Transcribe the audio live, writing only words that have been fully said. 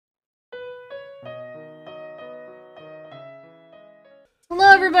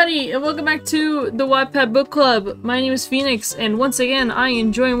everybody, and welcome back to the Wattpad Book Club. My name is Phoenix, and once again, I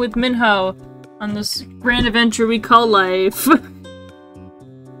am joined with Minho on this grand adventure we call life.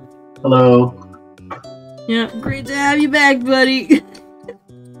 Hello. Yeah, great to have you back, buddy.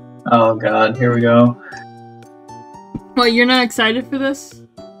 Oh god, here we go. What, you're not excited for this?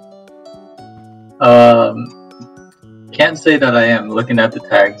 Can't say that I am, looking at the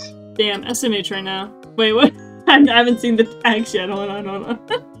tags. Damn, SMH right now. Wait, what? I haven't seen the tags yet. Hold on.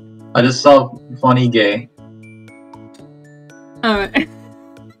 I just saw funny gay. Alright.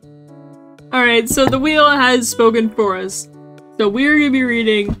 Alright, so the wheel has spoken for us. So we're gonna be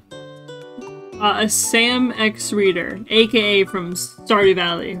reading a Sam X Reader, aka from Stardew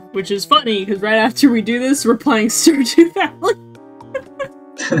Valley, which is funny because right after we do this, we're playing Stardew Valley.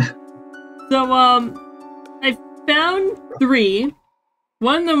 So, I found 3.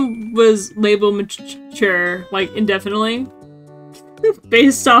 One of them was labeled mature, like, indefinitely,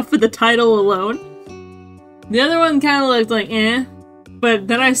 based off of the title alone. The other one kind of looked like, eh, but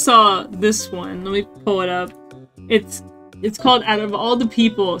then I saw this one. Let me pull it up. It's called, Out of All the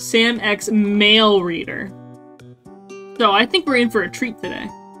People, Sam X Male Reader. So I think we're in for a treat today.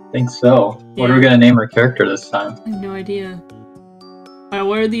 I think so. Yeah. What are we gonna name our character this time? I have no idea.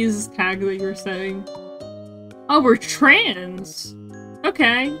 What are these tags that you're setting? Oh, we're trans!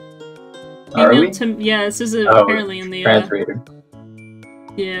 Okay. Are we? Yeah, this is apparently in the trans reader.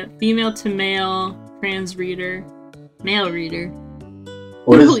 Yeah, female to male, trans reader, male reader.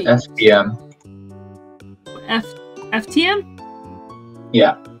 What is FTM? FTM?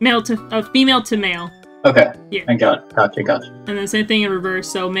 Yeah. Male to female to male. Okay. Yeah. I got it. Gotcha. And the same thing in reverse,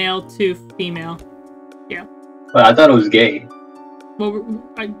 so male to female. Yeah. But I thought it was gay. Well,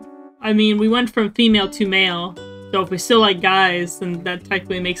 I mean, we went from female to male. So if we still like guys, then that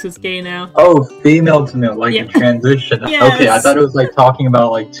technically makes us gay now. Oh, female to male, like a transition. Yes. Okay, I thought it was like talking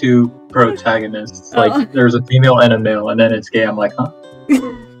about like two protagonists. Like there's a female and a male, and then it's gay. I'm like, huh?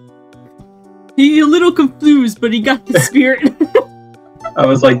 He's a little confused, but he got the spirit. I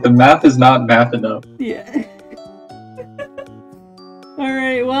was like, the math is not math enough. Yeah.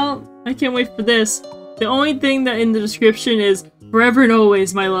 Alright, well, I can't wait for this. The only thing that in the description is forever and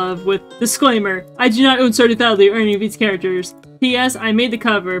always, my love, with disclaimer, I do not own Stardew Valley or any of these characters. P.S. I made the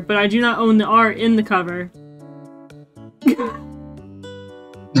cover, but I do not own the art in the cover.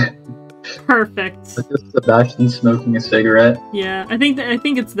 Perfect. Is this Sebastian smoking a cigarette? Yeah, I think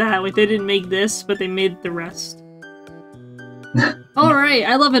it's that. Like, they didn't make this, but they made the rest. Alright,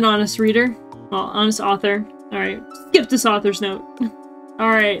 I love an honest reader. Well, honest author. Alright, skip this author's note.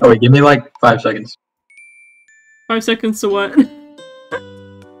 Alright. Oh wait, give me like 5 seconds. 5 seconds to what?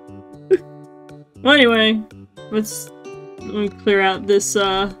 Well, anyway, let me clear out this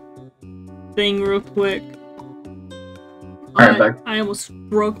thing real quick. Alright, back. I almost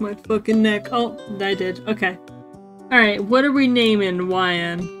broke my fucking neck. Oh, I did. Okay. Alright, what are we naming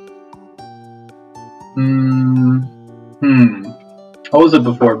YN? What was it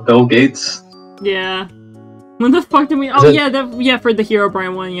before? Bill Gates? Yeah. When the fuck did we? Oh yeah, for the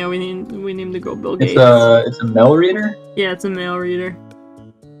Herobrine one, yeah, we named the girl Bill Gates. It's a male reader? Yeah, it's a male reader.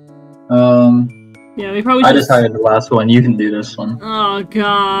 Yeah, we probably I decided the last one. You can do this one. Oh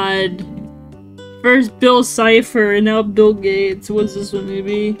god. First Bill Cipher, and now Bill Gates. What's this one gonna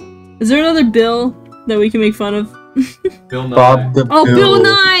be? Is there another Bill that we can make fun of? Bill Nye. Bob the Oh, Bill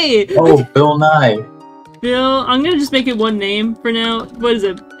Nye! Oh, Bill Nye. Bill, I'm gonna just make it one name for now. What is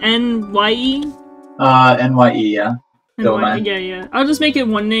it? NYE? NYE, yeah. Bill Nye. Yeah. I'll just make it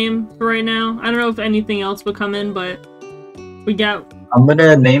one name for right now. I don't know if anything else would come in, but we got... I'm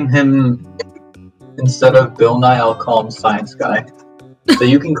gonna name him, instead of Bill Nye, I'll call him Science Guy. So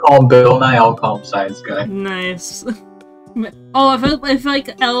you can call him Bill Nye, I'll call him Science Guy. Nice. Oh, if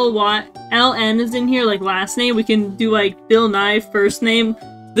like LN is in here, like last name, we can do like Bill Nye first name,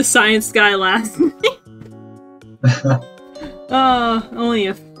 the Science Guy last name. Only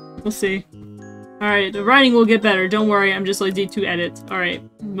if. We'll see. Alright, the writing will get better. Don't worry, I'm just lazy to edit. Alright,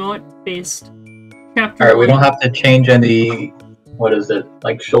 note-based. Chapter Alright, we don't have to change any, what is it,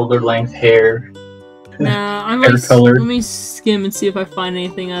 like shoulder length hair? Nah, hair color. Let me skim and see if I find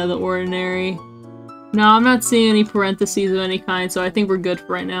anything out of the ordinary. No, I'm not seeing any parentheses of any kind, so I think we're good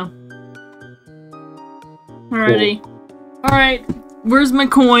for right now. Alrighty. Cool. Alright, where's my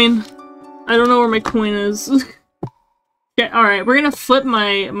coin? I don't know where my coin is. Okay, alright, we're gonna flip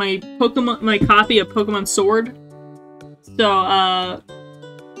my copy of Pokemon Sword. So,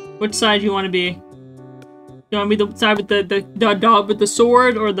 which side do you want to be? Do you want to be the side with the dog with the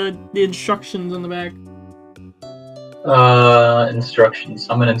sword, or the instructions on the back? Instructions.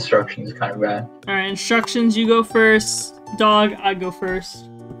 I'm an instructions kind of guy. Alright, instructions, you go first. Dog, I go first.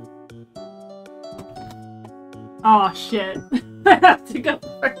 Oh shit. I have to go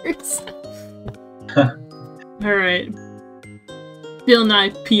first. Alright. Bill Nye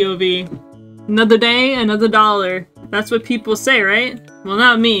POV. Another day, another dollar. That's what people say, right? Well,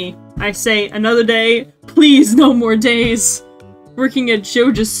 not me. I say, another day, please no more days. Working at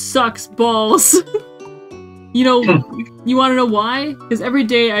Joe just sucks balls. You know, you wanna know why? Because every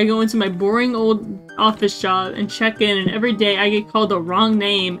day I go into my boring old office job and check in, and every day I get called the wrong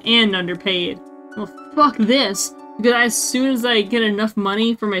name and underpaid. Well, fuck this. Because as soon as I get enough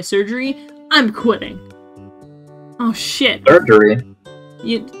money for my surgery, I'm quitting. Oh shit. Surgery?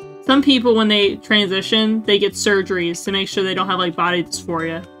 Some people, when they transition, they get surgeries to make sure they don't have, like, body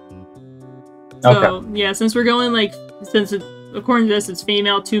dysphoria. So, okay. Yeah, since we're going, like, according to this, it's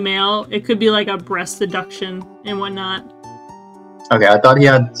female to male, it could be, like, a breast reduction and whatnot. Okay, I thought he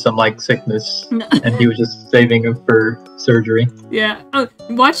had some, like, sickness, and he was just saving him for surgery. Yeah. Oh,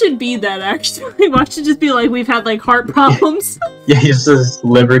 watch it be that, actually. Watch it just be, like, we've had, like, heart problems. Yeah, he just has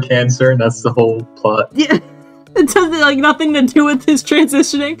liver cancer, and that's the whole plot. Yeah. It has, like, nothing to do with his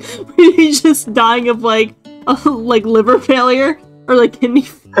transitioning. He's just dying of, like, liver failure, or, like, kidney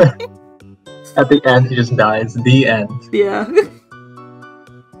failure. At the end, he just dies. The end. Yeah.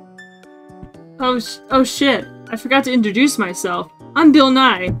 Oh shit. I forgot to introduce myself. I'm Bill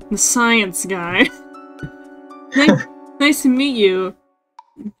Nye, the science guy. Nice to meet you,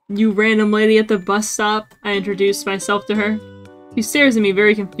 you random lady at the bus stop. I introduced myself to her. She stares at me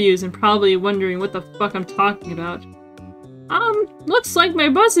very confused and probably wondering what the fuck I'm talking about. Looks like my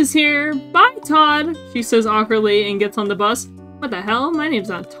bus is here. Bye, Todd, she says awkwardly and gets on the bus. What the hell? My name's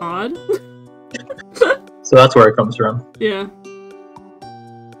not Todd. So that's where it comes from. Yeah.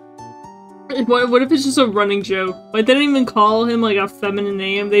 What if it's just a running joke? Like, they didn't even call him, like, a feminine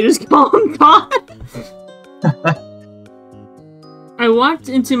name. They just call him Todd. I walked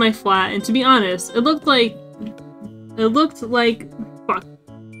into my flat, and to be honest, it looked like, fuck.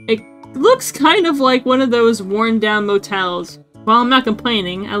 It looks kind of like one of those worn-down motels. Well, I'm not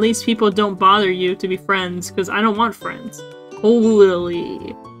complaining. At least people don't bother you to be friends, because I don't want friends.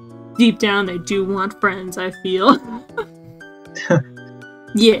 Totally. Deep down, they do want friends, I feel.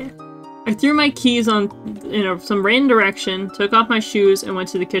 Yeah. I threw my keys in some random direction, took off my shoes, and went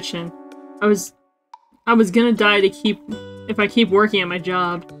to the kitchen. I was gonna die if I keep working at my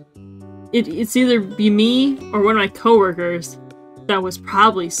job. It's either be me or one of my coworkers that was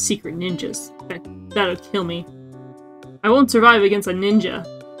probably secret ninjas. That'll kill me. I won't survive against a ninja.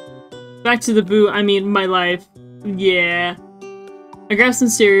 Back to the boot, I mean my life. Yeah. I grabbed some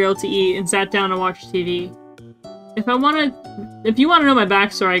cereal to eat and sat down to watch TV. If you want to know my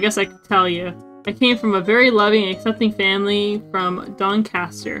backstory, I guess I could tell you. I came from a very loving and accepting family from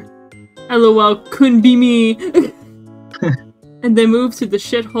Doncaster. LOL, couldn't be me! And they moved to the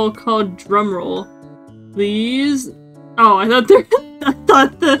shithole called Drumroll. Please? Oh, I thought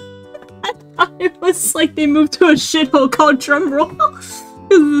it was like they moved to a shithole called Drumroll.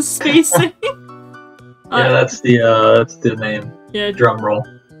 Because of the space thing. Yeah, that's the name. Yeah. Drumroll.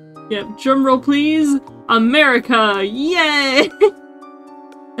 Yep, drumroll please! America! Yay!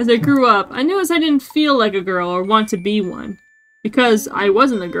 As I grew up, I knew I didn't feel like a girl or want to be one. Because I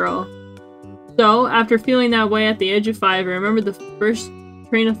wasn't a girl. So, after feeling that way at the age of 5, I remember the first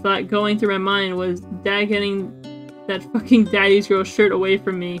train of thought going through my mind was Dad getting that fucking daddy's girl shirt away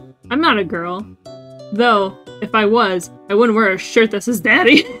from me. I'm not a girl. Though, if I was, I wouldn't wear a shirt that says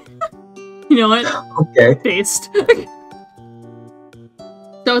daddy. You know what? Okay. Based.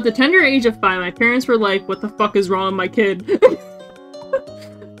 So at the tender age of 5, my parents were like, what the fuck is wrong with my kid?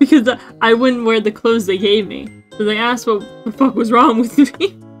 Because I wouldn't wear the clothes they gave me. So they asked what the fuck was wrong with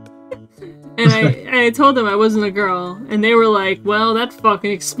me. And I told them I wasn't a girl. And they were like, well, that fucking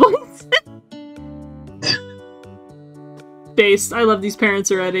explains it. Based. I love these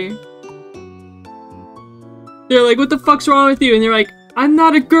parents already. They're like, what the fuck's wrong with you? And they're like, I'm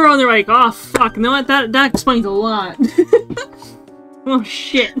not a girl. And they're like, oh fuck, you know what? That explains a lot. Oh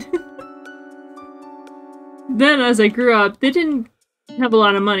shit. Then as I grew up, they didn't have a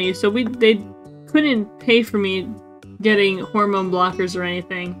lot of money, so they couldn't pay for me getting hormone blockers or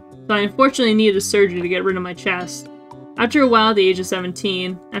anything. So I unfortunately needed a surgery to get rid of my chest. After a while, at the age of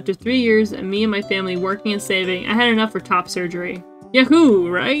 17, after 3 years and me and my family working and saving, I had enough for top surgery. Yahoo,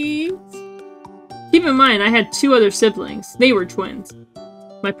 right? Keep in mind, I had 2 other siblings. They were twins.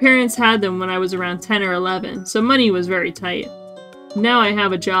 My parents had them when I was around 10 or 11, so money was very tight. Now I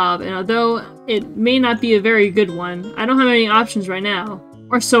have a job, and although it may not be a very good one, I don't have any options right now.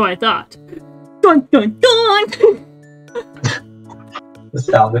 Or so I thought. Dun dun dun! The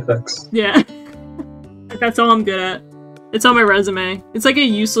sound effects. Yeah. That's all I'm good at. It's on my resume. It's like a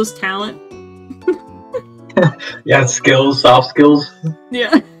useless talent. Yeah, skills, soft skills.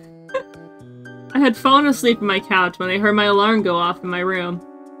 Yeah. I had fallen asleep on my couch when I heard my alarm go off in my room.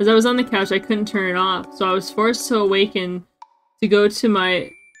 As I was on the couch, I couldn't turn it off, so I was forced to awaken to go to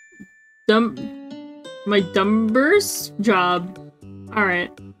my Dumber's job.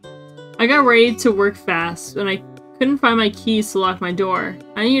 Alright. I got ready to work fast, and I couldn't find my keys to lock my door.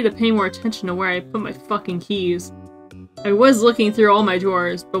 I needed to pay more attention to where I put my fucking keys. I was looking through all my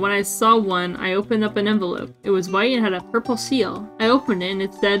drawers, but when I saw one, I opened up an envelope. It was white and had a purple seal. I opened it and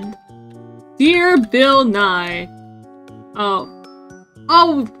it said, Dear Bill Nye.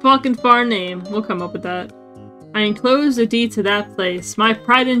 Oh, fucking farm name. We'll come up with that. I enclosed a deed to that place. My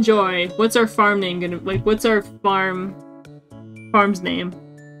pride and joy. What's our farm name gonna, like, what's our farm's name?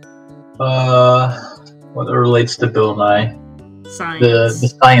 What relates to Bill Nye? Science. The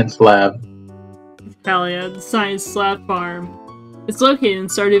science lab. Hell yeah, the Science Lab Farm. It's located in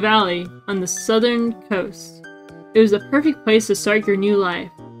Stardew Valley, on the southern coast. It was the perfect place to start your new life.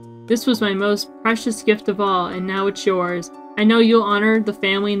 This was my most precious gift of all, and now it's yours. I know you'll honor the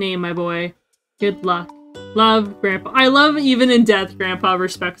family name, my boy. Good luck. Love, Grandpa. I love even in death, Grandpa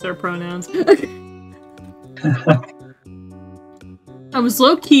respects our pronouns. I was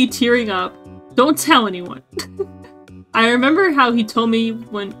low-key tearing up. Don't tell anyone. I remember how he told me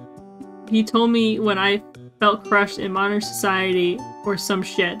when I felt crushed in modern society or some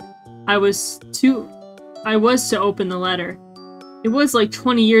shit. I was to open the letter. It was like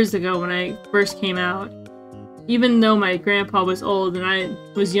 20 years ago when I first came out. Even though my grandpa was old and I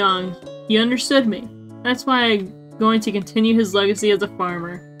was young, he understood me. That's why I'm going to continue his legacy as a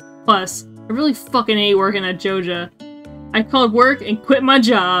farmer. Plus, I really fucking hate working at Joja. I called work and quit my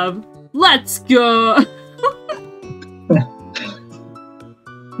job. Let's go!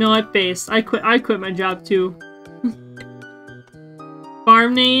 No, at base. I quit my job too.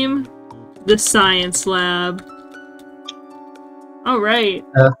 Farm name? The Science Lab. Alright.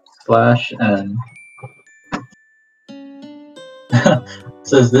 F/N.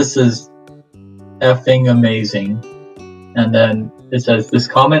 Says this is effing amazing. And then it says this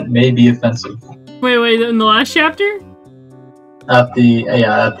comment may be offensive. Wait, in the last chapter? At the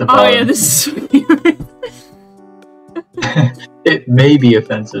bottom. Oh yeah, this is It may be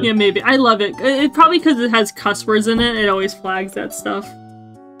offensive. Yeah, maybe. I love it. It probably because it has cuss words in it, it always flags that stuff.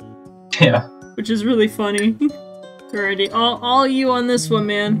 Yeah. Which is really funny. Alrighty, all you on this one,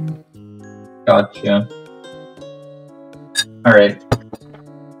 man. Gotcha. Alright.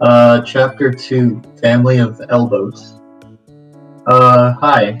 Chapter 2, Family of Elbows.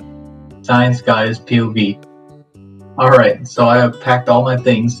 Hi. Science Guys POV. Alright, so I have packed all my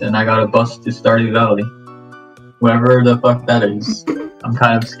things and I got a bus to Stardew Valley. Whatever the fuck that is. I'm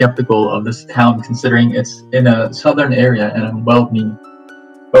kind of skeptical of this town considering it's in a southern area and I'm well-meaning.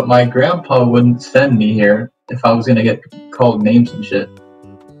 But my grandpa wouldn't send me here if I was gonna get called names and shit.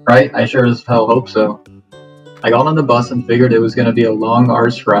 Right? I sure as hell hope so. I got on the bus and figured it was gonna be a long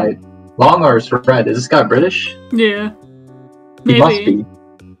arse ride. Long arse ride? Is this guy British? Yeah. He must be.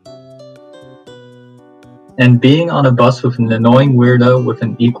 And being on a bus with an annoying weirdo with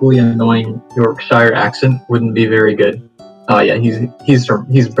an equally annoying Yorkshire accent wouldn't be very good. Oh yeah, he's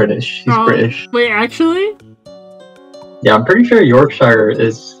British. He's British. Wait, actually? Yeah, I'm pretty sure Yorkshire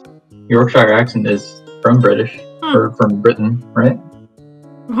accent is from British or from Britain, right?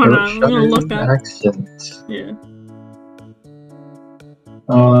 Hold on, I'm gonna look that. Accent. Yeah.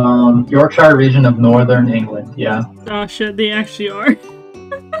 Yorkshire region of Northern England. Yeah. Oh shit, they actually are.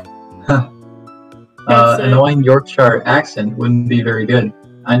 Annoying Yorkshire accent wouldn't be very good.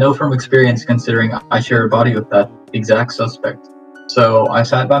 I know from experience considering I share a body with that exact suspect. So I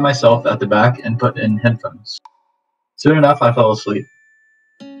sat by myself at the back and put in headphones. Soon enough I fell asleep.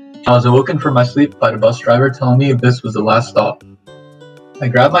 I was awoken from my sleep by the bus driver telling me this was the last stop. I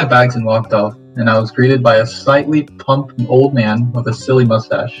grabbed my bags and walked off, and I was greeted by a slightly plump old man with a silly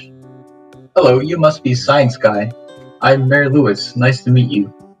mustache. Hello, you must be Science Guy. I'm Mary Lewis, nice to meet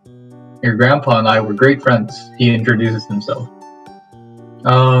you. Your grandpa and I were great friends, he introduces himself.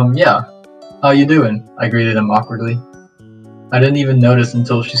 Yeah. How you doing? I greeted him awkwardly. I didn't even notice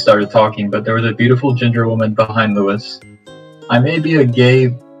until she started talking, but there was a beautiful ginger woman behind Lewis. I may be a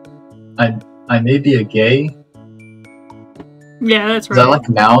gay... I may be a gay? Yeah, that's right. Is that like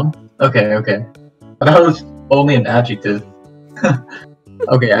a noun? Okay. That was only an adjective.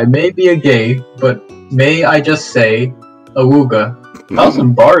 Okay, I may be a gay, but may I just say, awooga. That was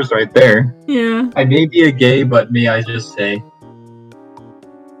some bars right there. Yeah. I may be a gay, but may I just say,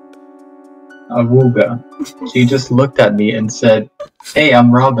 awooga. She just looked at me and said, Hey,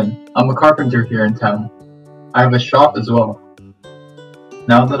 I'm Robin. I'm a carpenter here in town. I have a shop as well.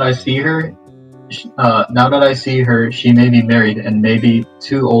 Now that I see her, Now that I see her, she may be married and maybe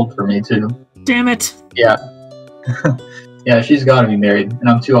too old for me too. Damn it. Yeah. Yeah, she's gotta be married, and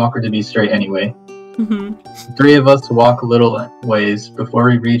I'm too awkward to be straight anyway. Mm-hmm. Three of us walk a little ways before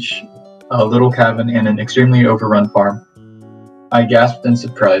we reach a little cabin and an extremely overrun farm. I gasped in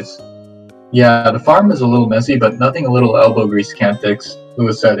surprise. Yeah, the farm is a little messy, but nothing a little elbow grease can't fix,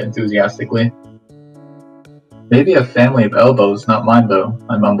 Lewis said enthusiastically. Maybe a family of elbows, not mine though,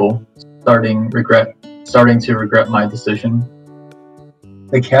 I mumble, starting to regret my decision.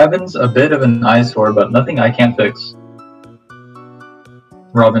 The cabin's a bit of an eyesore, but nothing I can't fix,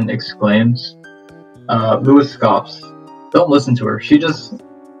 Robin exclaims. Lewis scoffs. Don't listen to her. She's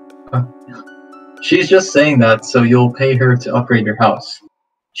just saying that so you'll pay her to upgrade your house.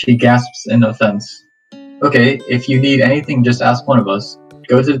 She gasps in offense. Okay, if you need anything, just ask one of us.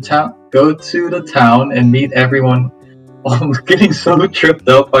 Go to the town and meet everyone. I'm getting so tripped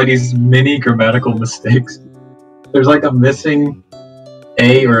up by these mini grammatical mistakes. There's like a missing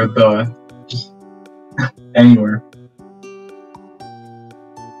A or a the. Just anywhere.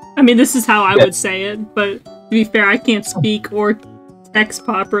 I mean, this is how I would say it, but to be fair, I can't speak or text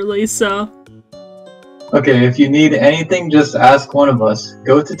properly, so... Okay, if you need anything, just ask one of us.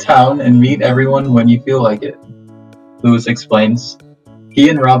 Go to town and meet everyone when you feel like it, Lewis explains. He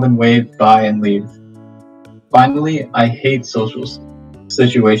and Robin wave bye and leave. Finally, I hate social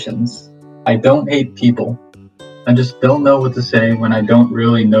situations. I don't hate people. I just don't know what to say when I don't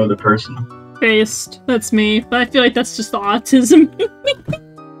really know the person. Based. That's me, but I feel like that's just the autism.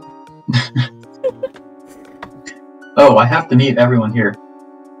 Oh, I have to meet everyone here.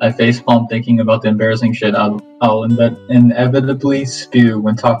 I facepalm thinking about the embarrassing shit I'll inevitably spew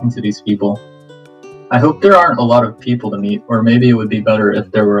when talking to these people. I hope there aren't a lot of people to meet, or maybe it would be better if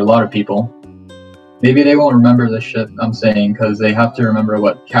there were a lot of people. Maybe they won't remember the shit I'm saying because they have to remember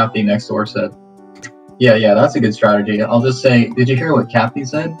what Kathy next door said. Yeah, that's a good strategy. I'll just say, did you hear what Kathy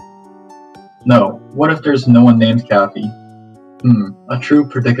said? No. What if there's no one named Kathy? A true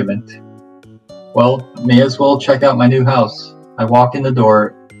predicament. Well, may as well check out my new house. I walk in the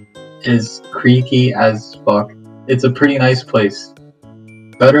door. Is creaky as fuck. It's a pretty nice place.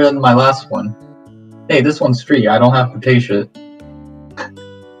 Better than my last one. Hey, this one's free. I don't have to pay shit.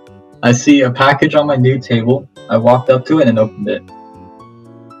 I see a package on my new table. I walked up to it and opened it.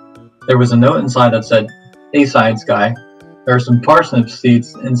 There was a note inside that said, Hey science guy, there are some parsnip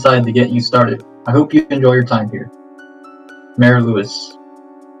seeds inside to get you started. I hope you enjoy your time here. Mayor Lewis.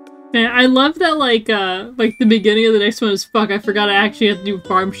 Man, I love that, like the beginning of the next one is, fuck, I forgot I actually had to do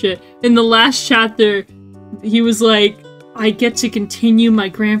farm shit. In the last chapter, he was like, I get to continue my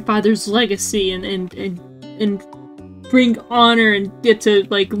grandfather's legacy and bring honor and get to,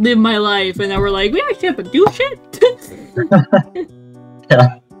 like, live my life. And now we're like, we actually have to do shit?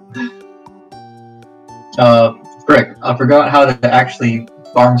 Yeah. Frick, I forgot how to actually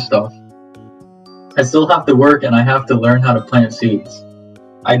farm stuff. I still have to work and I have to learn how to plant seeds.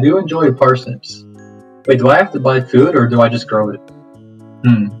 I do enjoy parsnips. Wait, do I have to buy food or do I just grow it?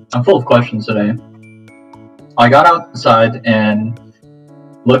 I'm full of questions today. I got outside and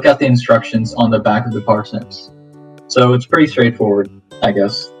looked at the instructions on the back of the parsnips. So it's pretty straightforward, I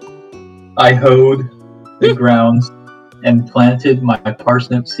guess. I hoed the ground and planted my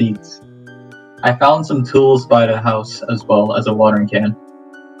parsnip seeds. I found some tools by the house as well as a watering can.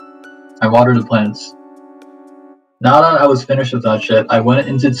 I watered the plants. Now that I was finished with that shit, I went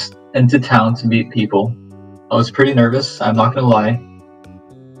into town to meet people. I was pretty nervous, I'm not gonna lie.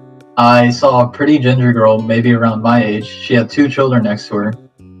 I saw a pretty ginger girl, maybe around my age. She had 2 children next to her.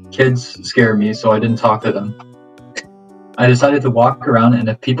 Kids scare me, so I didn't talk to them. I decided to walk around, and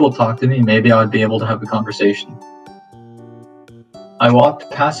if people talked to me, maybe I would be able to have a conversation. I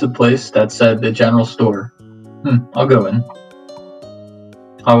walked past a place that said the general store. I'll go in.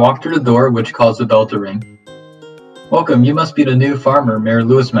 I walked through the door, which caused the bell to ring. Welcome, you must be the new farmer Mayor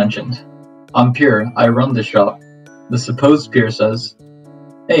Lewis mentioned. I'm Pierre, I run the shop. The supposed Pierre says,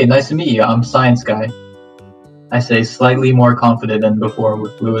 Hey, nice to meet you, I'm Science Guy. I say, slightly more confident than before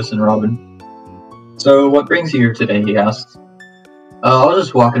with Lewis and Robin. So, what brings you here today, he asked. I was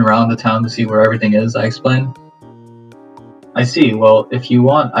just walking around the town to see where everything is, I explained. I see, well, if you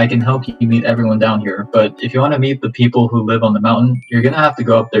want, I can help you meet everyone down here, but if you want to meet the people who live on the mountain, you're gonna have to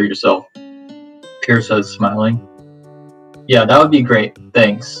go up there yourself. Pierre says, smiling. Yeah, that would be great,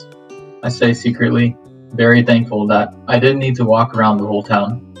 thanks. I say secretly, very thankful that I didn't need to walk around the whole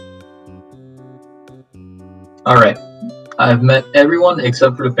town. Alright, I've met everyone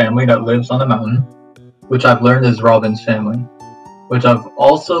except for the family that lives on the mountain, which I've learned is Robin's family, which I've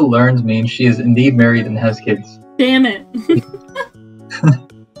also learned means she is indeed married and has kids. Damn it.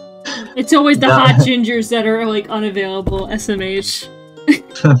 It's always the hot gingers that are like unavailable. SMH.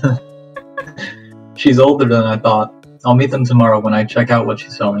 She's older than I thought. I'll meet them tomorrow when I check out what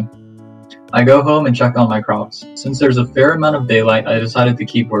she's selling. I go home and check on my crops. Since there's a fair amount of daylight, I decided to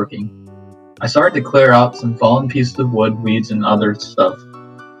keep working. I started to clear out some fallen pieces of wood, weeds, and other stuff.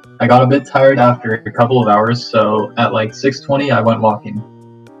 I got a bit tired after a couple of hours, so at like 6:20 I went walking.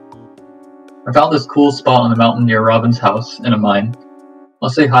 I found this cool spot on the mountain near Robin's house in a mine. I'll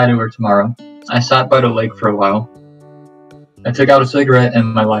say hi to her tomorrow. I sat by the lake for a while. I took out a cigarette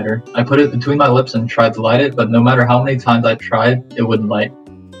and my lighter. I put it between my lips and tried to light it, but no matter how many times I tried, it wouldn't light.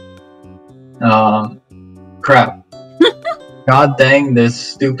 Crap. God dang this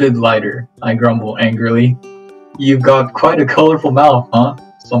stupid lighter, I grumble angrily. You've got quite a colorful mouth, huh?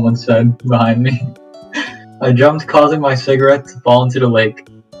 Someone said behind me. I jumped, causing my cigarette to fall into the lake.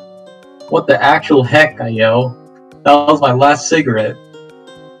 What the actual heck, I yell. That was my last cigarette.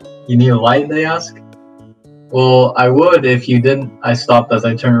 You need a light, they ask? Well, I would if you didn't. I stopped as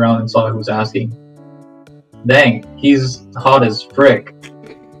I turned around and saw who was asking. Dang, he's hot as frick.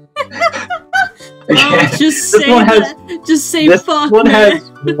 Just say that. Just say fuck. This one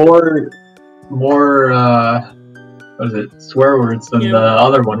has more what is it? Swear words than the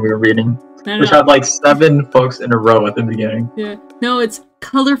other one we were reading, which had like 7 folks in a row at the beginning. Yeah. No, it's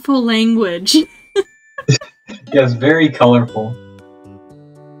colorful language. Yes, very colorful.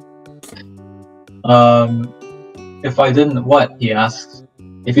 If I didn't what? He asks.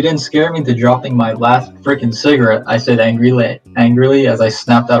 If you didn't scare me into dropping my last frickin' cigarette, I said angrily as I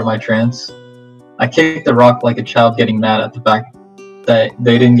snapped out of my trance. I kicked the rock like a child getting mad at the fact that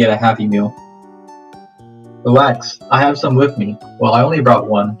they didn't get a Happy Meal. Relax, I have some with me. Well, I only brought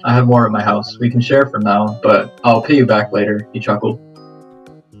one. I have more at my house. We can share for now, but I'll pay you back later, he chuckled.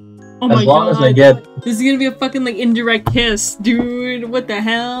 Oh my as long God. as I get... This is gonna be a fucking like indirect kiss, dude. What the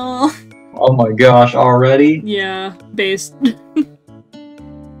hell? Oh my gosh, already? Yeah, based.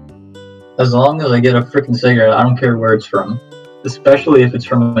 As long as I get a frickin' cigarette, I don't care where it's from. Especially if it's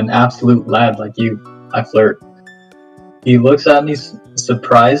from an absolute lad like you. I flirt. He looks at me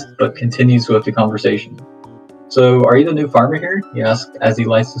surprised, but continues with the conversation. So, are you the new farmer here? He asks as he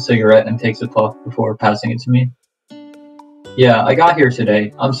lights the cigarette and takes a puff before passing it to me. Yeah, I got here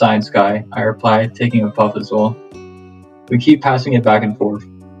today. I'm science guy, I reply, taking a puff as well. We keep passing it back and forth.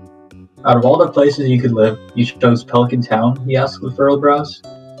 Out of all the places you could live, you chose Pelican Town? He asks with furrowed brows.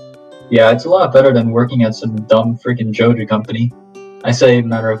 Yeah, it's a lot better than working at some dumb freaking Joja company, I say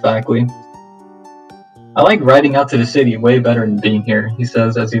matter-of-factly. I like riding out to the city way better than being here, he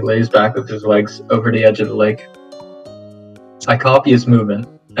says as he lays back with his legs over the edge of the lake. I copy his movement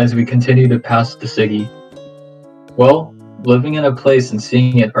as we continue to pass the city. Well, living in a place and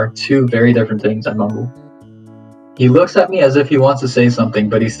seeing it are 2 very different things, I mumble. He looks at me as if he wants to say something,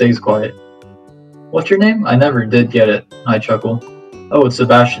 but he stays quiet. What's your name? I never did get it, I chuckle. Oh, it's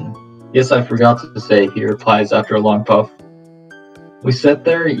Sebastian. Yes, I forgot to say, he replies after a long puff. We sit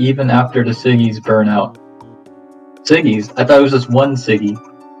there even after the ciggies burn out. Ciggies? I thought it was just one ciggy.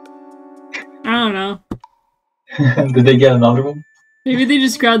 I don't know. Did they get another one? Maybe they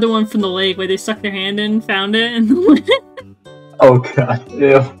just grabbed the one from the lake, where they stuck their hand in, found it, and Oh god,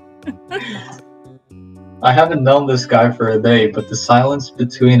 ew. I haven't known this guy for a day, but the silence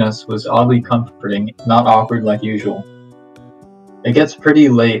between us was oddly comforting, not awkward like usual. It gets pretty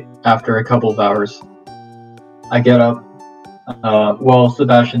late after a couple of hours. I get up. Well,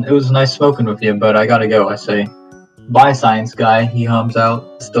 Sebastian, it was nice smoking with you, but I gotta go, I say. Bye, science guy, he hums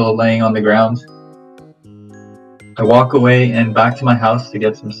out, still laying on the ground. I walk away and back to my house to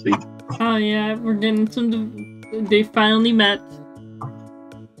get some sleep. oh yeah, we're getting some. They finally met.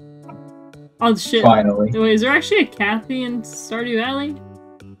 Oh shit! Finally. Wait, is there actually a Kathy in Stardew Valley?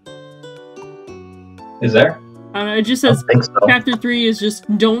 Is there? I don't know. It just says think so. Chapter 3 is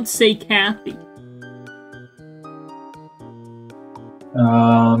just don't say Kathy.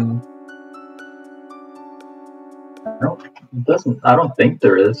 I don't think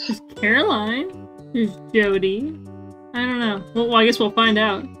there is. There's Caroline. There's Jody. I don't know. Well, I guess we'll find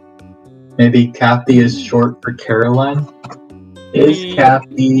out. Maybe Kathy is short for Caroline? Is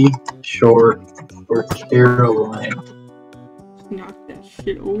Kathy short for Caroline? Knock that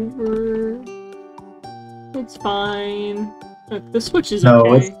shit over. It's fine. Look, the Switch is okay.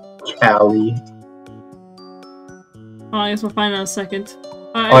 No, it's Callie. Oh, I guess we'll find out in a second.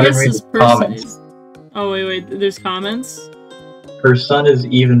 I guess this person comments. Is... Oh, wait, there's comments? Her son is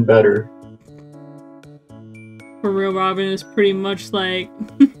even better. For real, Robin is pretty much like...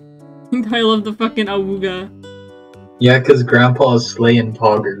 I love the fucking awooga. Yeah, because Grandpa is slaying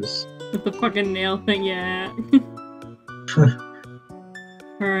poggers. With the fucking nail thing, yeah.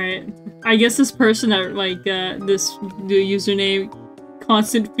 Alright. I guess this person that, like, the username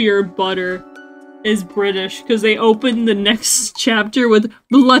Constant Fear of Butter is British, because they open the next chapter with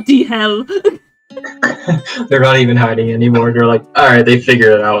bloody hell. They're not even hiding anymore. They're like, alright, they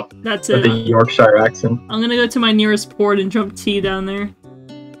figured it out. That's with it. the Yorkshire accent. I'm gonna go to my nearest port and jump T down there.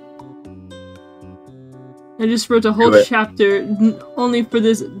 I just wrote a whole chapter only for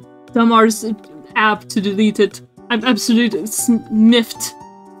this dumb artist app to delete it. I'm absolutely miffed.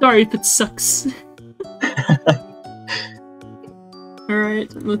 Sorry if it sucks.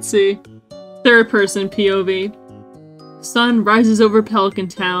 Alright, let's see. Third person POV. Sun rises over Pelican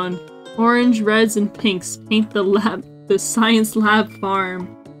Town. Orange, reds, and pinks paint the science lab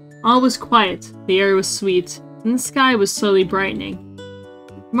farm. All was quiet, the air was sweet, and the sky was slowly brightening.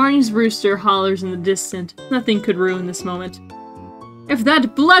 Marnie's rooster hollers in the distance. Nothing could ruin this moment. If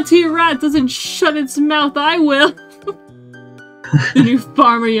that bloody rat doesn't shut its mouth, I will! The new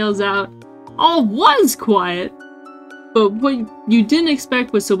farmer yells out. All was quiet! But what you didn't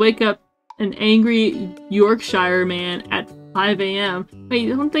expect was to wake up an angry Yorkshire man at 5 a.m. Wait,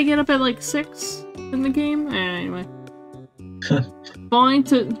 don't they get up at like 6 in the game? Anyway. Failing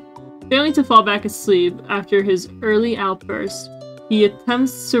to fall back asleep after his early outburst, he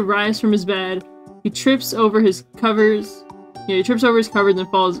attempts to rise from his bed. He trips over his covers. Yeah, he trips over his covers and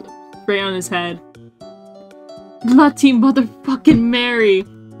falls straight on his head. Bloody motherfucking Mary!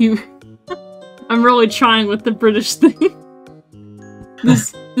 I'm really trying with the British thing.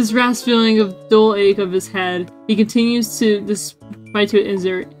 This rat's feeling of dull ache of his head. He continues to, despite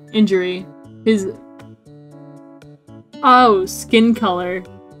to injury. His skin color.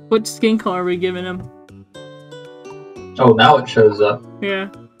 What skin color are we giving him? Oh, now it shows up. Yeah.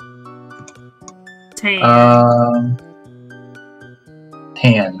 Tan.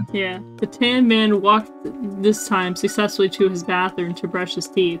 Tan. Yeah. The tan man walked this time successfully to his bathroom to brush his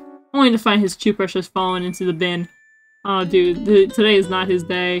teeth, only to find his toothbrush has fallen into the bin. Oh, dude, today is not his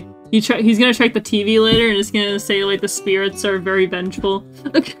day. He's gonna check the TV later and it's gonna say, like, the spirits are very vengeful.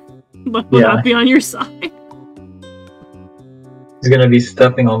 But will not be on your side. He's gonna be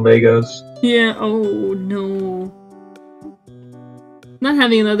stepping on Legos. Yeah, oh no. Not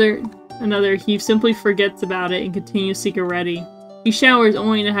having another, he simply forgets about it and continues to get ready. He showers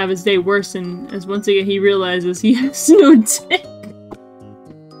only to have his day worsen, as once again he realizes he has no dick.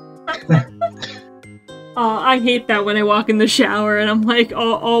 I hate that when I walk in the shower and I'm like,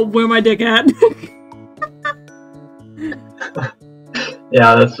 oh, where my dick at?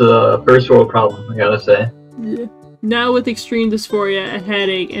 Yeah, that's a first world problem, I gotta say. Yeah. Now with extreme dysphoria, a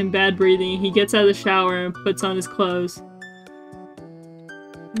headache, and bad breathing, he gets out of the shower and puts on his clothes.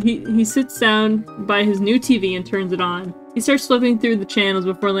 He sits down by his new TV and turns it on. He starts flipping through the channels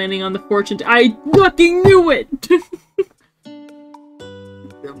before landing on the fortune. I fucking knew it!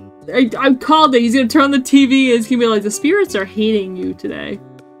 I called it. He's gonna turn on the TV and it's gonna be like, the spirits are hating you today.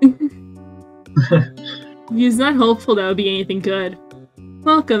 He's not hopeful that would be anything good.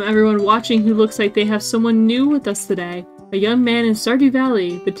 Welcome everyone watching who looks like they have someone new with us today. A young man in Stardew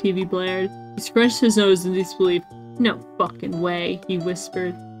Valley, the TV blared. He scrunched his nose in disbelief. No fucking way, he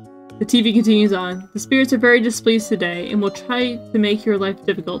whispered. The TV continues on. The spirits are very displeased today and will try to make your life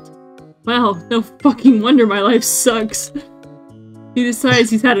difficult. Well, no fucking wonder my life sucks. He decides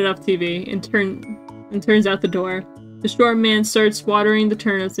he's had enough TV and turns out the door. The short man starts watering the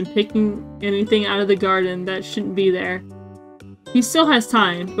turnips and picking anything out of the garden that shouldn't be there. He still has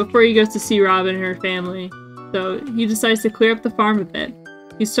time before he goes to see Robin and her family, so he decides to clear up the farm a bit.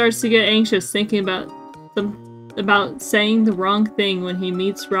 He starts to get anxious thinking about saying the wrong thing when he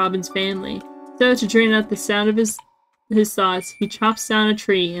meets Robin's family. So to drain out the sound of his thoughts, he chops down a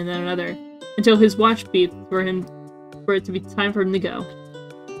tree and then another, until his watch beeps for it to be time for him to go.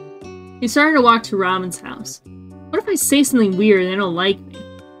 He started to walk to Robin's house. What if I say something weird and they don't like me?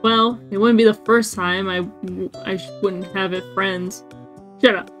 Well, it wouldn't be the first time I wouldn't have it friends.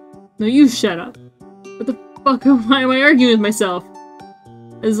 Shut up. No, you shut up. What the fuck am I arguing with myself?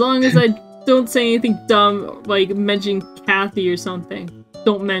 As long as I don't say anything dumb, like mention Kathy or something.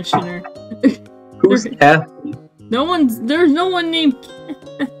 Don't mention her. Who's Kathy? There's no one named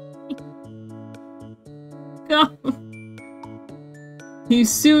Kathy. Go. He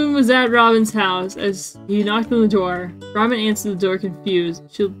soon was at Robin's house as he knocked on the door. Robin answered the door confused.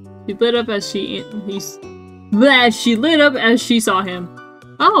 She lit up as she saw him.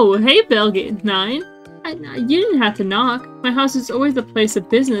 Oh, hey, Belgate 9. You didn't have to knock. My house is always a place of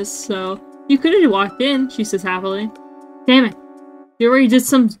business, so you could have walked in, she says happily. Damn it. You already did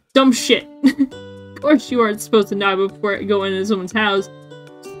some dumb shit. Of course you aren't supposed to knock before going into someone's house.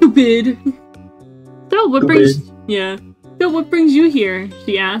 Stupid. So, what brings... Yeah. So what brings you here?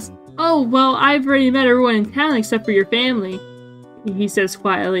 She asked. Oh, well, I've already met everyone in town except for your family, he says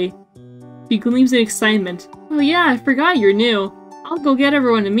quietly. She gleams in excitement. Oh yeah, I forgot you're new. I'll go get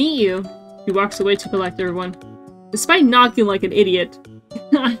everyone to meet you. He walks away to collect everyone. Despite knocking like an idiot,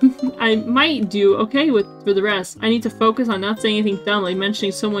 I might do okay for the rest. I need to focus on not saying anything dumb, like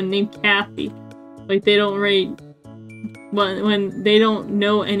mentioning someone named Kathy. Like they don't when they don't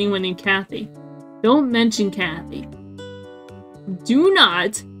know anyone named Kathy. Don't mention Kathy. Do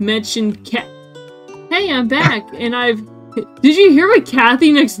not mention Hey, I'm back, and Did you hear what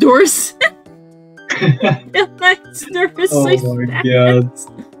Kathy next door said? Next door is oh my god.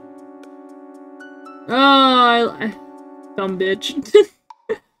 Oh, dumb bitch.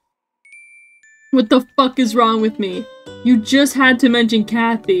 What the fuck is wrong with me? You just had to mention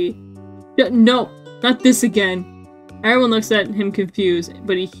Kathy. No, not this again. Everyone looks at him confused,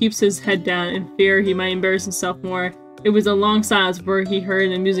 but he keeps his head down in fear he might embarrass himself more. It was a long silence before he heard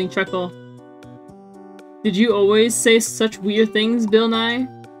an amusing chuckle. Did you always say such weird things, Bill Nye?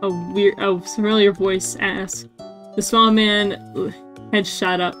 A familiar voice asked. The small man head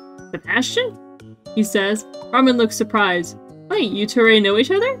shot up. Sebastian? He says. Robin looks surprised. Wait, you two already know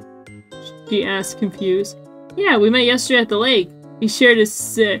each other? She asked, confused. Yeah, we met yesterday at the lake. He shared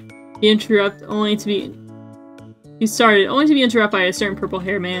his He started, only to be interrupted by a certain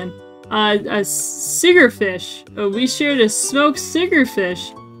purple-haired man. A siggerfish. We shared a smoked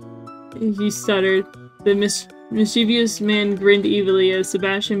siggerfish. He stuttered. The mischievous man grinned evilly as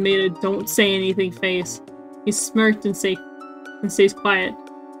Sebastian made a don't-say-anything face. He smirked and stays quiet.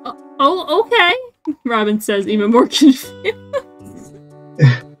 Oh, okay, Robin says, even more confused.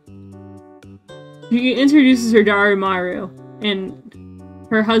 She introduces her daughter Maru and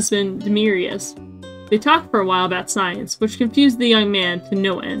her husband Demirius. They talk for a while about science, which confused the young man to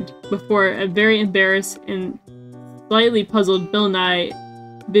no end, before a very embarrassed and slightly puzzled Bill Nye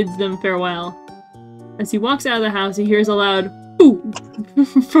bids them farewell. As he walks out of the house, he hears a loud "boo"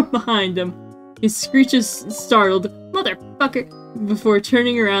 from behind him. He screeches startled, "Motherfucker!" before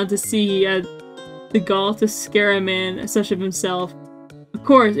turning around to see he had the gall to scare a man such of himself. Of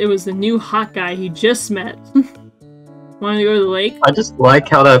course, it was the new hot guy he just met. Want to go to the lake? I just like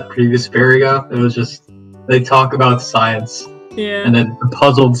how that previous paragraph, it was just, they talk about science. Yeah. And then the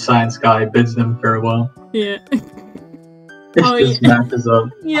puzzled science guy bids them farewell. Yeah. It just matches up.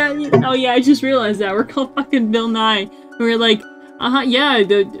 Yeah, oh yeah, I just realized that. We're called fucking Bill Nye. And we're like, yeah,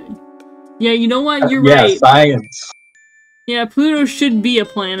 yeah, you know what? You're right. Yeah, science. Yeah, Pluto should be a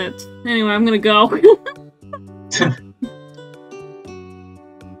planet. Anyway, I'm gonna go.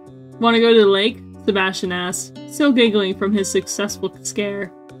 Want to go to the lake? Sebastian asks, still giggling from his successful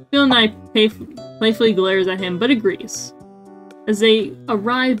scare. Bill Nye playfully glares at him, but agrees. As they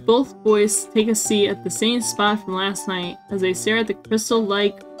arrive, both boys take a seat at the same spot from last night as they stare at the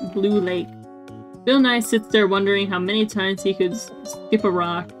crystal-like blue lake. Bill Nye sits there wondering how many times he could skip a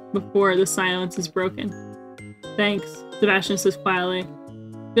rock before the silence is broken. Thanks, Sebastian says quietly.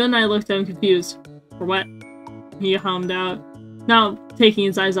 Bill Nye looked at him confused. For what? He hummed out, not taking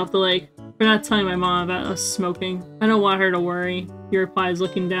his eyes off the lake. For not telling my mom about us smoking. I don't want her to worry, he replies,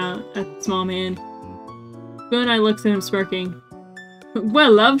 looking down at the small man. Bill Nye looks at him smirking.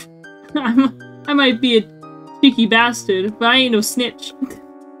 Well, love, I might be a cheeky bastard, but I ain't no snitch.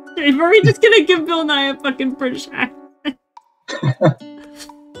 Are we just gonna give Bill Nye a fucking British accent?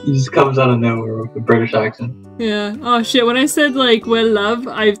 He just comes out of nowhere with a British accent. Yeah. Oh shit, when I said, like, well, love,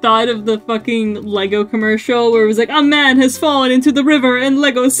 I thought of the fucking Lego commercial where it was like, a man has fallen into the river and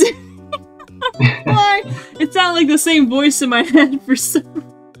Lego City. Why? It sounded like the same voice in my head for some.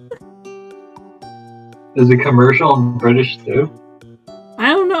 Is a commercial in British too?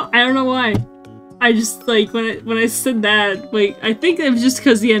 I don't know why. I just, like, when I said that, like, I think it was just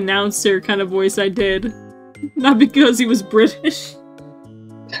because the announcer kind of voice I did. Not because he was British.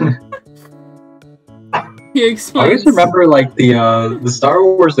 He explains. I always remember, like, the Star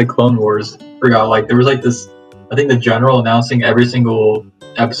Wars, the Clone Wars. Forgot, like, there was, like, this, I think the general announcing every single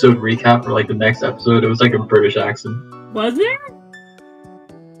episode recap for, like, the next episode. It was, like, a British accent. Was there?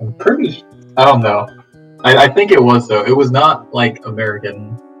 I'm pretty... I don't know. I think it was, though. It was not, like,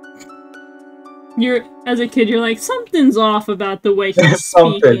 American. As a kid, you're like, something's off about the way he's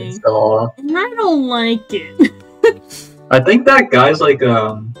speaking. Something's off. And I don't like it. I think that guy's, like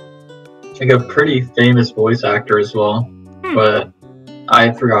a pretty famous voice actor as well. But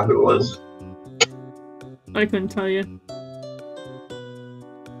I forgot who it was. I couldn't tell you.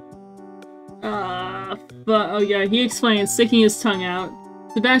 But, oh yeah, he explains, sticking his tongue out.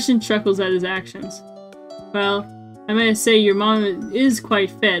 Sebastian chuckles at his actions. Well, I might say your mom is quite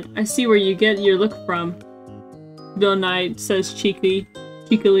fit. I see where you get your look from. Bill Nye says cheekily.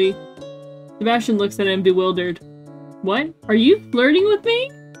 Sebastian looks at him bewildered. What? Are you flirting with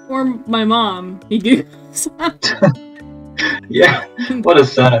me? Or my mom? He giggles. Yeah, what a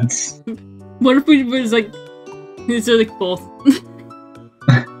sentence. What if we was like... These are like both.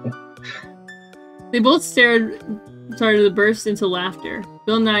 They both started to burst into laughter.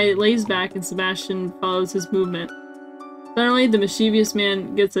 Bill Nye lays back and Sebastian follows his movement. Suddenly, the mischievous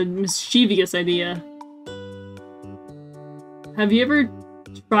man gets a mischievous idea. Have you ever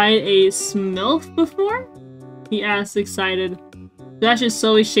tried a smilf before? He asks, excited. Sebastian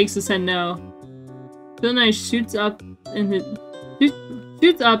slowly shakes his head no. Bill Nye shoots up to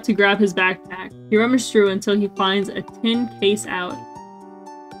grab his backpack. He rummages through until he finds a tin case out.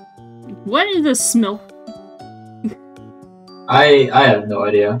 What is a smilf? I have no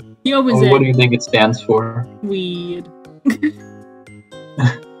idea. He opens it. What do you think it stands for? Weed.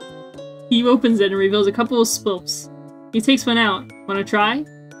 He opens it and reveals a couple of spilfs. He takes one out. Wanna try?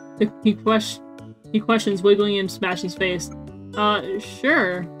 He questions, wiggling in Sebastian's face.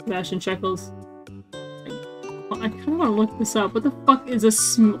 Sure. Sebastian chuckles. I kinda wanna look this up. What the fuck is a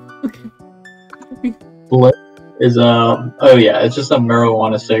Blip is oh yeah, it's just a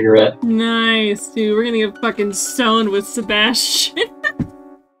marijuana cigarette. Nice, dude. We're gonna get fucking stoned with Sebastian.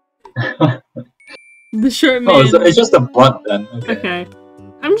 The short man. Oh, it's just a blunt then. Okay.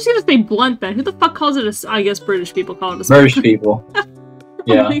 I'm just gonna say blunt then. Who the fuck calls it a... I guess British people call it a... British people.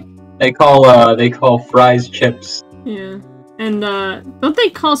 Yeah. They call fries chips. Yeah. And, don't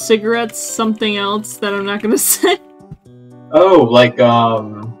they call cigarettes something else that I'm not gonna say? Oh, like,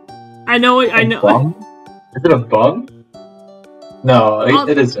 I know. Bum? Is it a bum? No,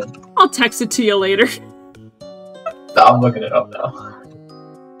 it isn't. I'll text it to you later. I'm looking it up now.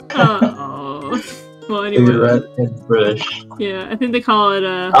 Oh. Well, anyway. Cigarette in British. Yeah, I think they call it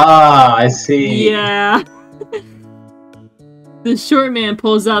a... Ah, I see. Yeah. The short man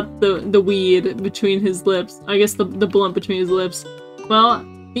pulls out the weed between his lips. I guess the blunt between his lips. Well,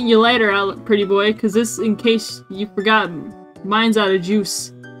 get your lighter out, pretty boy, because this, in case you forgot, mine's out of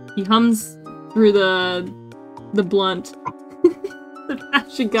juice. He hums through the blunt.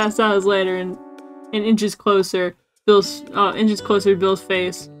 Sebastian gas out his lighter and inches closer to Bill's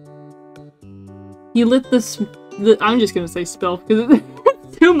face. He lit I'm just gonna say spill, because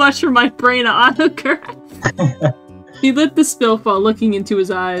it's too much for my brain to autocorrect. He lit the spill while looking into his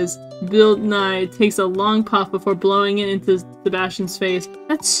eyes. Bill Nye takes a long puff before blowing it into Sebastian's face.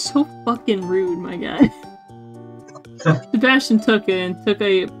 That's so fucking rude, my guy. Sebastian took it and took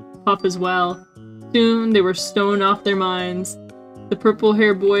a puff as well. Soon they were stoned off their minds. The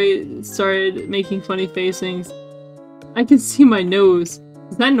purple-haired boy started making funny facings. I can see my nose.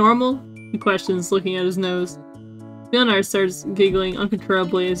 Is that normal? He questions, looking at his nose. Bill Nye starts giggling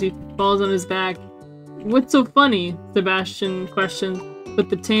uncontrollably as he falls on his back. What's so funny? Sebastian questions, but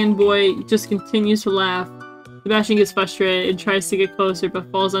the tan boy just continues to laugh. Sebastian gets frustrated and tries to get closer,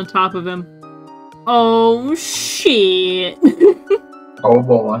 but falls on top of him. Oh, shit. Oh,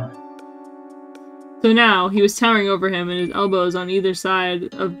 boy. So now, he was towering over him, and his elbows on either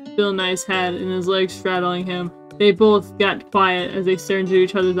side of Bill Nye's head and his legs straddling him. They both got quiet as they stared into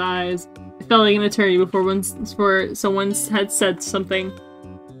each other's eyes. It felt like an eternity before someone had said something.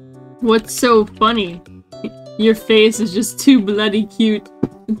 What's so funny? Your face is just too bloody cute.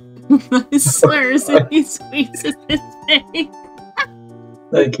 He slurs and he squeezes his face.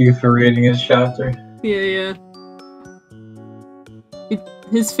 Thank you for reading his chapter. Yeah.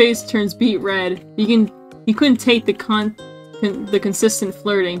 His face turns beet red. He couldn't take the consistent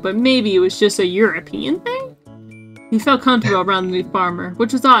flirting, but maybe it was just a European thing? He felt comfortable around the new farmer,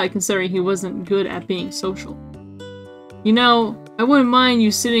 which was odd considering he wasn't good at being social. You know, I wouldn't mind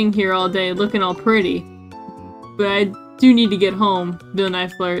you sitting here all day looking all pretty, but I do need to get home, Bill Nye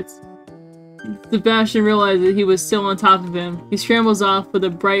flirts. Sebastian realizes he was still on top of him. He scrambles off with a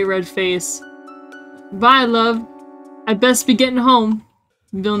bright red face. Bye, love. I best be getting home.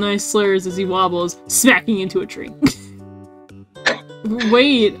 Bill Nye slurs as he wobbles, smacking into a tree.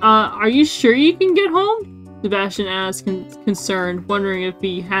 Wait, are you sure you can get home? Sebastian asks, concerned, wondering if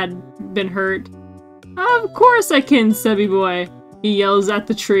he had been hurt. Of course I can, Sebby boy, he yells at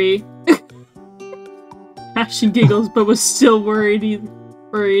the tree. Sebastian giggles, but was still worried. He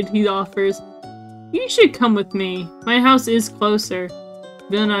offers, you should come with me. My house is closer.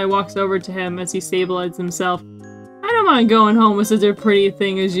 Bill Nye walks over to him as he stabilizes himself. I don't mind going home with such a pretty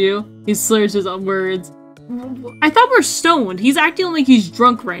thing as you. He slurs his words. I thought we're stoned. He's acting like he's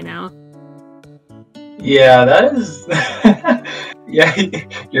drunk right now. Yeah, that is... Yeah,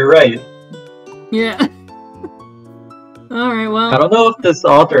 you're right. Yeah. Alright, well... I don't know if this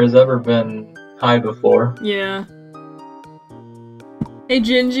author has ever been high before. Yeah. Hey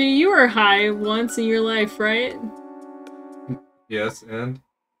Gingy, you were high once in your life, right? Yes, and?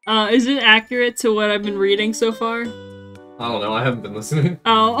 Is it accurate to what I've been reading so far? I don't know, I haven't been listening.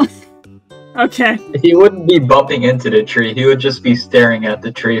 Oh. Okay. He wouldn't be bumping into the tree. He would just be staring at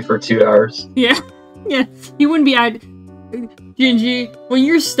the tree for 2 hours. Yeah. Yeah. He wouldn't be... Gingy, when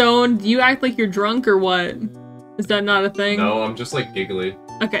you're stoned, do you act like you're drunk or what? Is that not a thing? No, I'm just like giggly.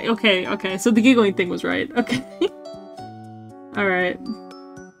 Okay. So the giggling thing was right. Okay. Alright.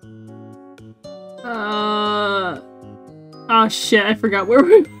 Oh shit, I forgot where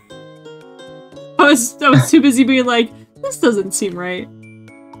we... I was too busy being like, this doesn't seem right.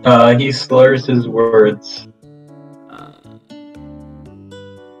 He slurs his words.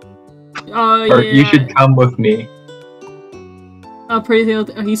 Oh, or yeah. You should come with me.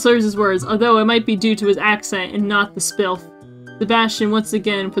 He slurs his words, although it might be due to his accent and not the spilth. Sebastian, once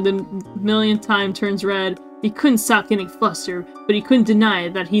again, for the millionth time, turns red. He couldn't stop getting flustered, but he couldn't deny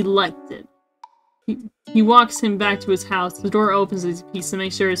that he liked it. He walks him back to his house. The door opens as he to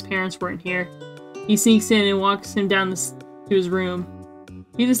make sure his parents weren't here. He sneaks in and walks him down to his room.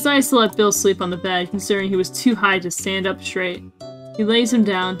 He decides to let Bill sleep on the bed, considering he was too high to stand up straight. He lays him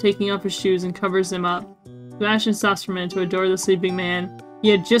down, taking off his shoes and covers him up. Sebastian stops for a minute to adore the sleeping man. He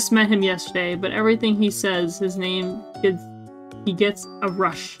had just met him yesterday, but everything he says, his name, he gets a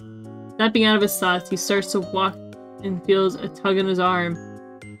rush. Snapping out of his thoughts, he starts to walk and feels a tug on his arm.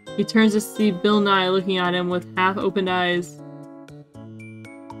 He turns to see Bill Nye looking at him with half-opened eyes.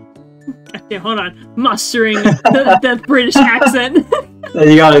 Okay, hold on. Mustering that British accent.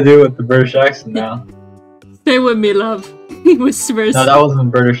 You gotta do it with the British accent now. Stay with me, love. He whispers. No, that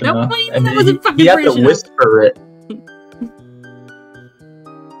wasn't British No, enough. wait, And that wasn't fucking he had British to enough. whisper it.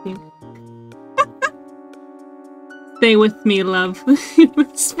 Stay with me, love. He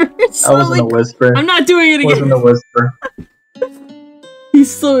whispers. That wasn't a whisper. I'm not doing it again. Wasn't a whisper.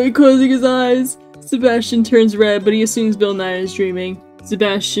 He's slowly closing his eyes. Sebastian turns red, but he assumes Bill Nye is dreaming.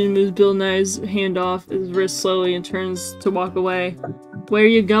 Sebastian moves Bill Nye's hand off his wrist slowly and turns to walk away. Where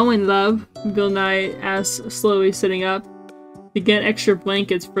you going, love? Bill Nye asks, slowly sitting up. To get extra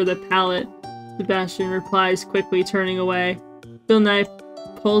blankets for the pallet. Sebastian replies, quickly turning away. Bill Nye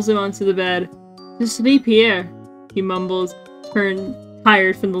pulls him onto the bed. Just sleep here, he mumbles,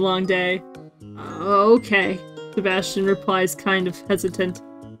 tired from the long day. Okay, Sebastian replies, kind of hesitant.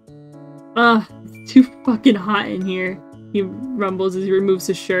 It's too fucking hot in here, he rumbles as he removes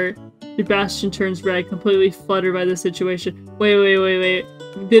his shirt. Sebastian turns red, completely fluttered by the situation. Wait.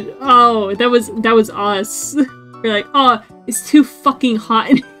 That was us. We're like, oh, it's too fucking hot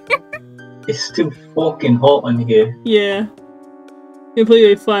in here. It's too fucking hot in here. Yeah.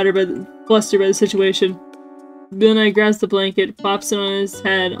 Completely flustered by the situation. Bill Nye grabs the blanket, plops it on his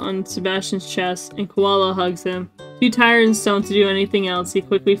head on Sebastian's chest, and Koala hugs him. Too tired and stoned to do anything else, he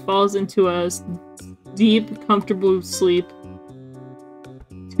quickly falls into a deep, comfortable sleep.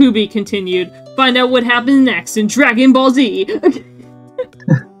 To be continued. Find out what happens next in Dragon Ball Z!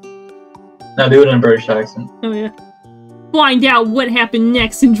 Now do it in a British accent. Oh yeah. Find out what happened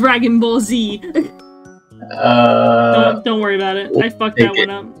next in Dragon Ball Z! Don't worry about it. I fucked that one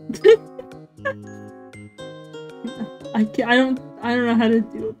up. I don't know how to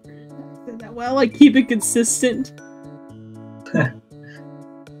do it that well. I keep it consistent.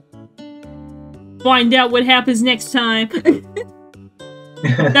 Find out what happens next time.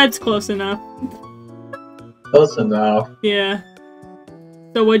 That's close enough. Close enough. Yeah.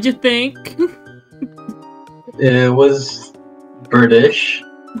 So what'd you think? It was British.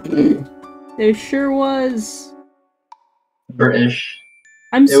 It sure was. British.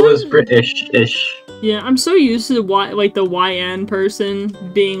 It was British-ish. Yeah, I'm so used to the YN person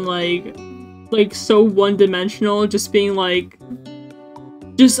being like so one-dimensional, just being like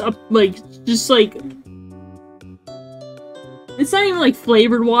it's not even like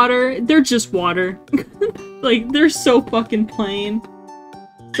flavored water, they're just water. Like, they're so fucking plain.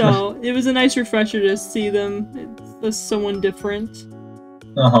 So, it was a nice refresher to see them as someone different.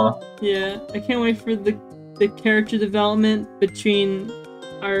 Uh-huh. Yeah, I can't wait for the character development between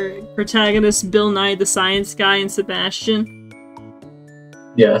our protagonist Bill Nye, the science guy, and Sebastian.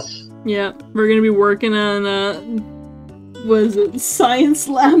 Yes. Yeah, we're gonna be working on science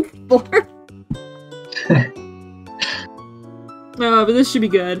lab 4? But this should be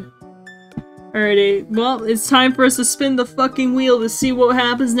good. Alrighty, well, it's time for us to spin the fucking wheel to see what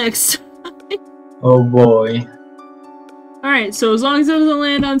happens next. Oh boy. Alright, so as long as it doesn't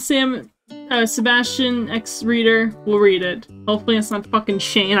land on Sebastian X Reader, we'll read it. Hopefully it's not fucking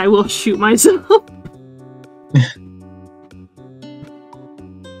Shane, I will shoot myself.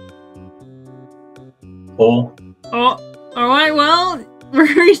 Oh. Oh, alright, well, We're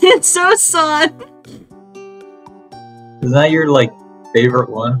reading Zosan! Is that your, like, favorite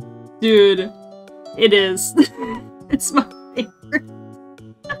one? Dude, it is. It's my favorite.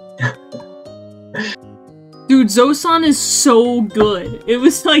 Dude, Zosan is so good. It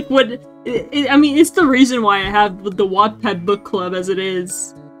was like what... I mean, it's the reason why I have the Wattpad book club as it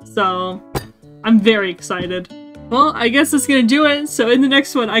is. So, I'm very excited. Well, I guess that's gonna do it. So in the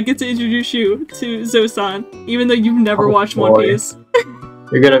next one, I get to introduce you to Zosan, even though you've never watched One Piece.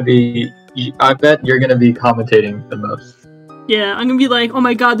 You're gonna be... I bet you're gonna be commentating the most. Yeah, I'm gonna be like, oh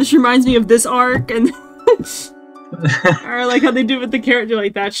my god, this reminds me of this arc, and... or like how they do with the character,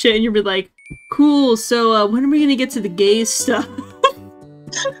 like that shit, and you'll be like, cool, so when are we gonna get to the gay stuff?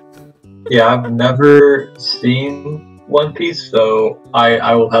 Yeah, I've never seen One Piece, so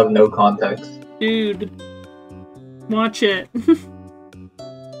I will have no context. Dude, watch it.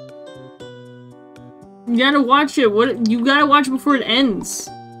 You gotta watch it. You gotta watch it before it ends,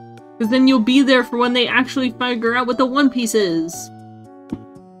 because then you'll be there for when they actually figure out what the One Piece is.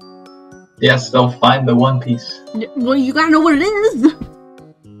 Yes, they'll find the One Piece. Well, you gotta know what it is.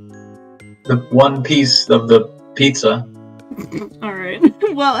 The one piece of the pizza. Alright.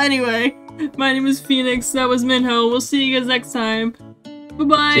 Well, anyway, my name is Phoenix. That was Minho. We'll see you guys next time.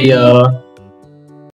 Bye-bye. See ya.